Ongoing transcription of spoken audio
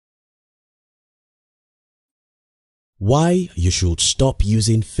Why you should stop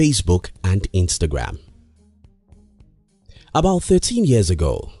using Facebook and Instagram. About 13 years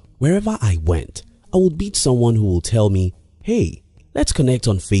ago, wherever I went, I would meet someone who will tell me, "Hey, let's connect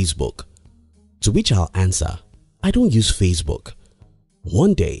on Facebook." To which I'll answer, "I don't use Facebook."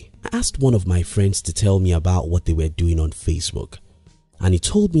 One day, I asked one of my friends to tell me about what they were doing on Facebook, and he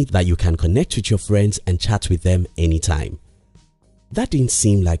told me that you can connect with your friends and chat with them anytime. That didn't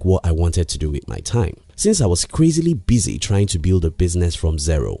seem like what I wanted to do with my time, since I was crazily busy trying to build a business from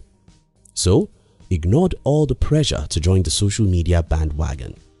zero. So, ignored all the pressure to join the social media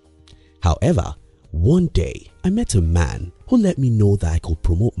bandwagon. However, one day I met a man who let me know that I could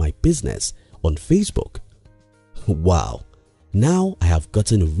promote my business on Facebook. Wow, now I have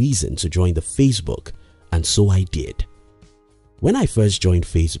gotten a reason to join the Facebook, and so I did. When I first joined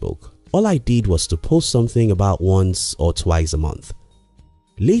Facebook, all I did was to post something about once or twice a month.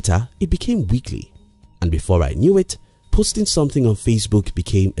 Later, it became weekly, and before I knew it, posting something on Facebook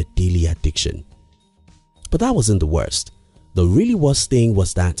became a daily addiction. But that wasn't the worst. The really worst thing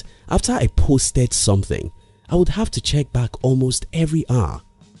was that after I posted something, I would have to check back almost every hour,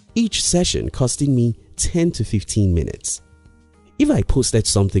 each session costing me 10 to 15 minutes. If I posted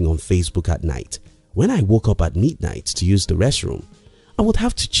something on Facebook at night, when I woke up at midnight to use the restroom, I would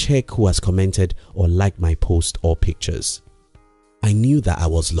have to check who has commented or liked my post or pictures. I knew that I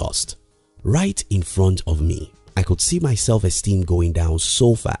was lost. Right in front of me, I could see my self-esteem going down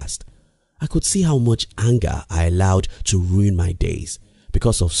so fast. I could see how much anger I allowed to ruin my days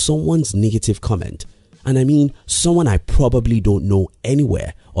because of someone's negative comment, and I mean someone I probably don't know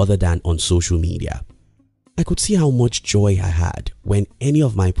anywhere other than on social media. I could see how much joy I had when any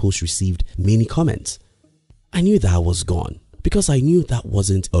of my posts received many comments. I knew that I was gone because I knew that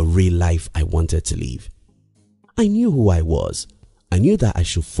wasn't a real life I wanted to live. I knew who I was. I knew that I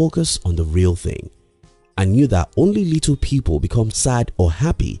should focus on the real thing. I knew that only little people become sad or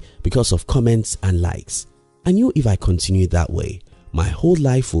happy because of comments and likes. I knew if I continued that way, my whole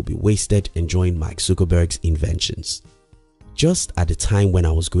life would be wasted enjoying Mark Zuckerberg's inventions. Just at the time when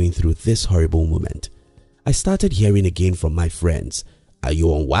I was going through this horrible moment, I started hearing again from my friends, "Are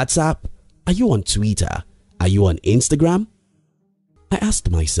you on WhatsApp? Are you on Twitter? Are you on Instagram?" I asked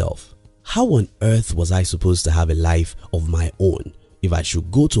myself, how on earth was I supposed to have a life of my own if I should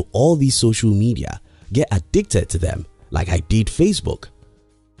go to all these social media, get addicted to them like I did Facebook?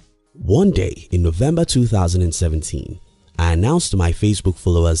 One day in November 2017, I announced to my Facebook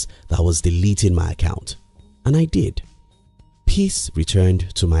followers that I was deleting my account, and I did. Peace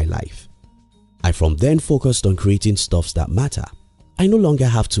returned to my life. I from then focused on creating stuffs that matter. I no longer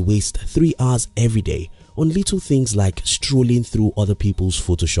have to waste 3 hours every day on little things like strolling through other people's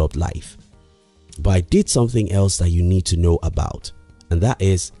photoshopped life. But I did something else that you need to know about, and that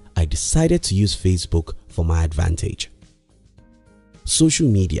is I decided to use Facebook for my advantage. Social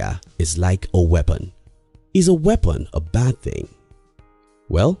media is like a weapon. Is a weapon a bad thing?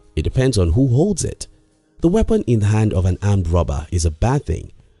 Well, it depends on who holds it. The weapon in the hand of an armed robber is a bad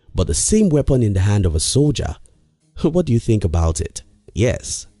thing, but the same weapon in the hand of a soldier, what do you think about it?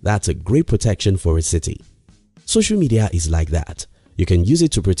 Yes, that's a great protection for a city. Social media is like that. You can use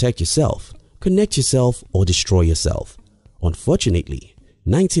it to protect yourself, connect yourself, or destroy yourself. Unfortunately,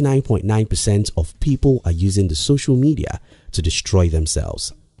 99.9% of people are using the social media to destroy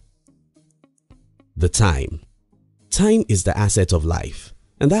themselves. The time. Time is the asset of life,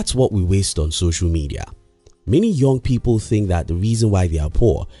 and that's what we waste on social media. Many young people think that the reason why they are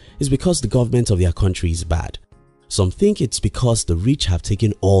poor is because the government of their country is bad. Some think it's because the rich have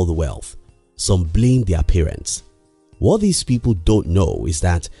taken all the wealth. Some blame their parents. What these people don't know is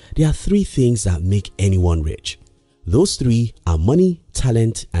that there are 3 things that make anyone rich. Those 3 are money,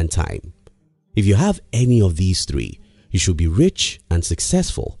 talent, and time. If you have any of these 3, you should be rich and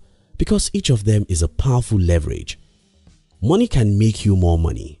successful because each of them is a powerful leverage. Money can make you more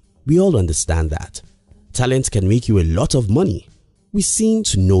money. We all understand that. Talent can make you a lot of money. We seem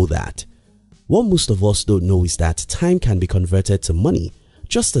to know that. What most of us don't know is that time can be converted to money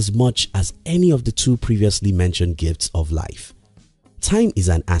just as much as any of the 2 previously mentioned gifts of life. Time is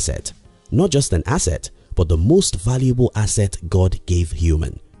an asset, not just an asset, but the most valuable asset God gave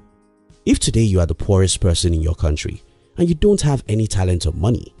human. If today you are the poorest person in your country and you don't have any talent or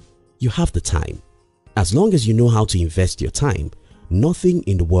money, you have the time. As long as you know how to invest your time, nothing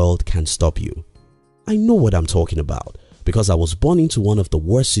in the world can stop you. I know what I'm talking about because I was born into one of the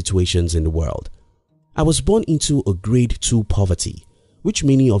worst situations in the world. I was born into a grade 2 poverty, which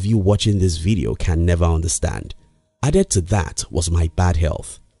many of you watching this video can never understand. Added to that was my bad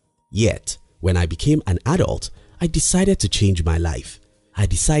health. Yet, when I became an adult, I decided to change my life. I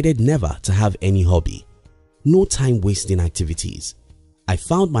decided never to have any hobby. no time-wasting activities. I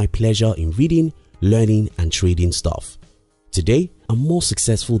found my pleasure in reading, learning and trading stuff. Today, I'm more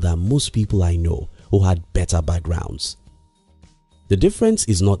successful than most people I know who had better backgrounds. The difference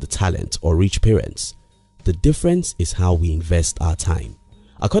is not the talent or rich parents. The difference is how we invest our time.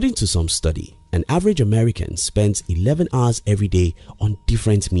 According to some study, an average American spends 11 hours every day on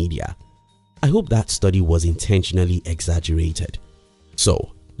different media. I hope that study was intentionally exaggerated.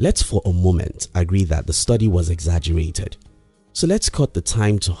 So, let's for a moment agree that the study was exaggerated. So let's cut the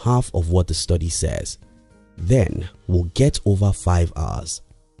time to half of what the study says. Then we'll get over 5 hours.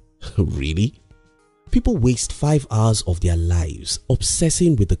 Really? People waste 5 hours of their lives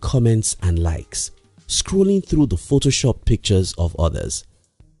obsessing with the comments and likes, scrolling through the photoshopped pictures of others.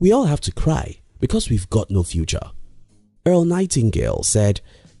 We all have to cry because we've got no future. Earl Nightingale said,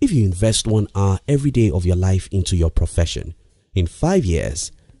 if you invest 1 hour every day of your life into your profession, in 5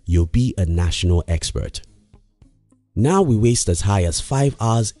 years, you'll be a national expert. Now we waste as high as 5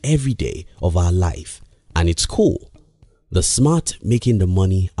 hours every day of our life, and it's cool. The smart making the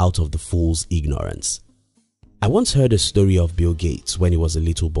money out of the fool's ignorance. I once heard a story of Bill Gates when he was a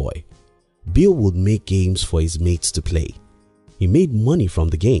little boy. Bill would make games for his mates to play. He made money from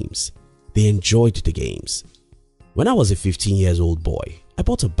the games. They enjoyed the games. When I was a 15-year-old boy, I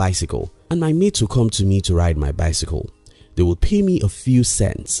bought a bicycle and my mates would come to me to ride my bicycle. They would pay me a few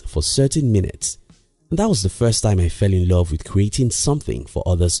cents for certain minutes. And that was the first time I fell in love with creating something for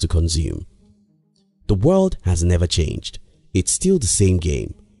others to consume. The world has never changed. It's still the same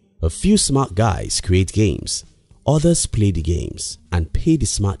game. A few smart guys create games. Others play the games and pay the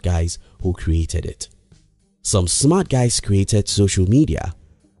smart guys who created it. Some smart guys created social media.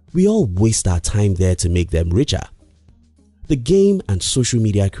 We all waste our time there to make them richer. The game and social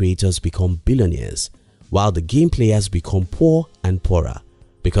media creators become billionaires, while the game players become poor and poorer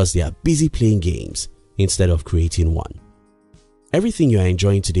because they are busy playing games instead of creating one. Everything you are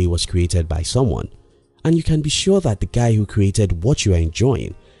enjoying today was created by someone, and you can be sure that the guy who created what you are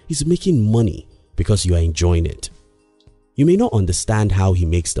enjoying is making money because you are enjoying it. You may not understand how he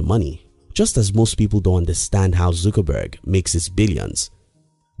makes the money, just as most people don't understand how Zuckerberg makes his billions,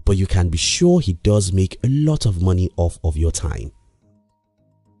 but you can be sure he does make a lot of money off of your time.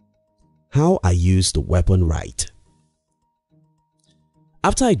 How I use the weapon right.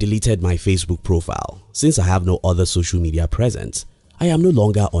 After I deleted my Facebook profile, since I have no other social media presence, I am no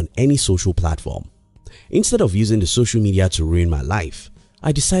longer on any social platform. Instead of using the social media to ruin my life,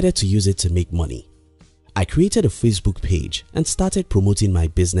 I decided to use it to make money. I created a Facebook page and started promoting my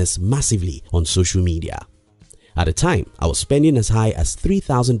business massively on social media. At the time, I was spending as high as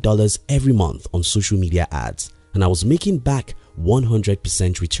 $3,000 every month on social media ads, and I was making back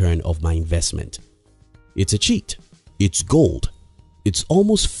 100% return of my investment. It's a cheat. It's gold. It's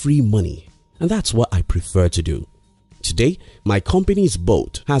almost free money, and that's what I prefer to do. Today, my company's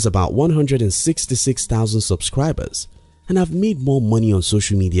boat has about 166,000 subscribers, and I've made more money on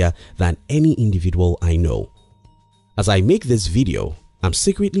social media than any individual I know. As I make this video, I'm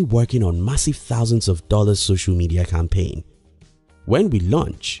secretly working on massive thousands of dollars social media campaign. When we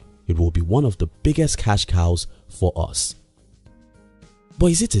launch, it will be one of the biggest cash cows for us.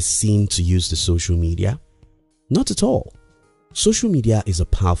 But is it a sin to use the social media? Not at all. Social media is a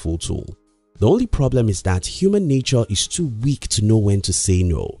powerful tool. The only problem is that human nature is too weak to know when to say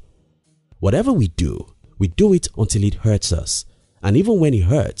no. Whatever we do it until it hurts us, and even when it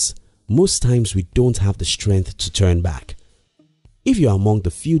hurts, most times we don't have the strength to turn back. If you are among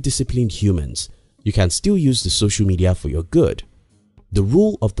the few disciplined humans, you can still use the social media for your good. The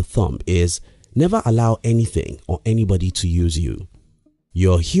rule of the thumb is never allow anything or anybody to use you.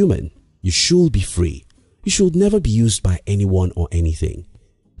 You're human. You should be free. You should never be used by anyone or anything.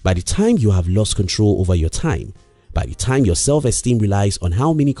 By the time you have lost control over your time, by the time your self-esteem relies on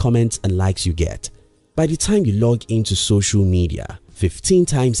how many comments and likes you get, by the time you log into social media 15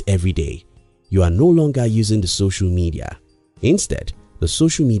 times every day, you are no longer using the social media. Instead, the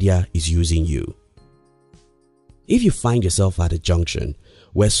social media is using you. If you find yourself at a junction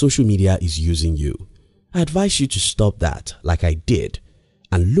where social media is using you, I advise you to stop that like I did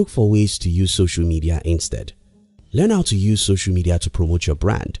and look for ways to use social media instead. Learn how to use social media to promote your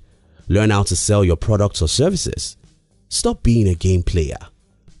brand. Learn how to sell your products or services. Stop being a game player.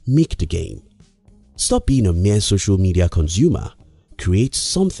 Make the game. Stop being a mere social media consumer. Create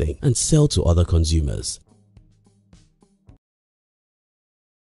something and sell to other consumers.